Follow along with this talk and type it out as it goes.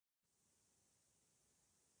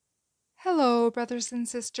Hello, brothers and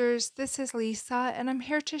sisters. This is Lisa, and I'm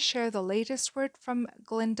here to share the latest word from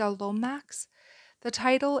Glynda Lomax. The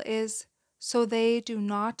title is So They Do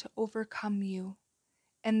Not Overcome You,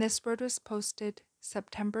 and this word was posted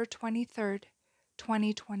September 23rd,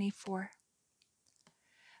 2024.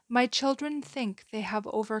 My children think they have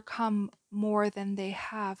overcome more than they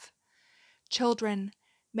have. Children,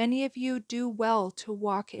 many of you do well to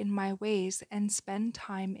walk in my ways and spend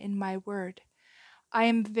time in my word. I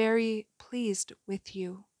am very pleased with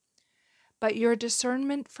you. But your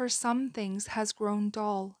discernment for some things has grown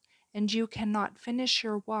dull, and you cannot finish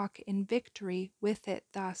your walk in victory with it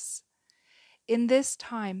thus. In this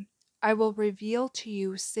time, I will reveal to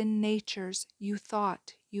you sin natures you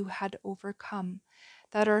thought you had overcome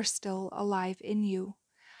that are still alive in you.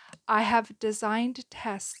 I have designed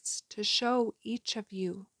tests to show each of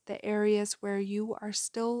you the areas where you are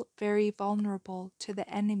still very vulnerable to the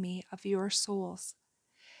enemy of your souls.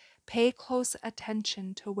 Pay close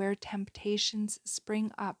attention to where temptations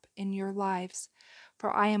spring up in your lives,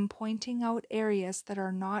 for I am pointing out areas that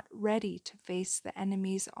are not ready to face the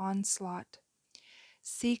enemy's onslaught.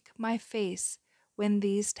 Seek my face when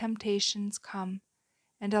these temptations come,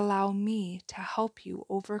 and allow me to help you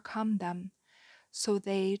overcome them, so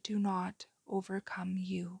they do not overcome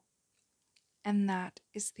you. And that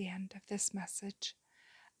is the end of this message.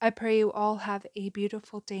 I pray you all have a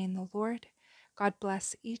beautiful day in the Lord. God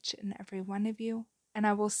bless each and every one of you, and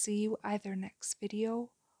I will see you either next video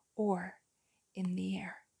or in the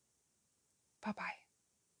air. Bye-bye.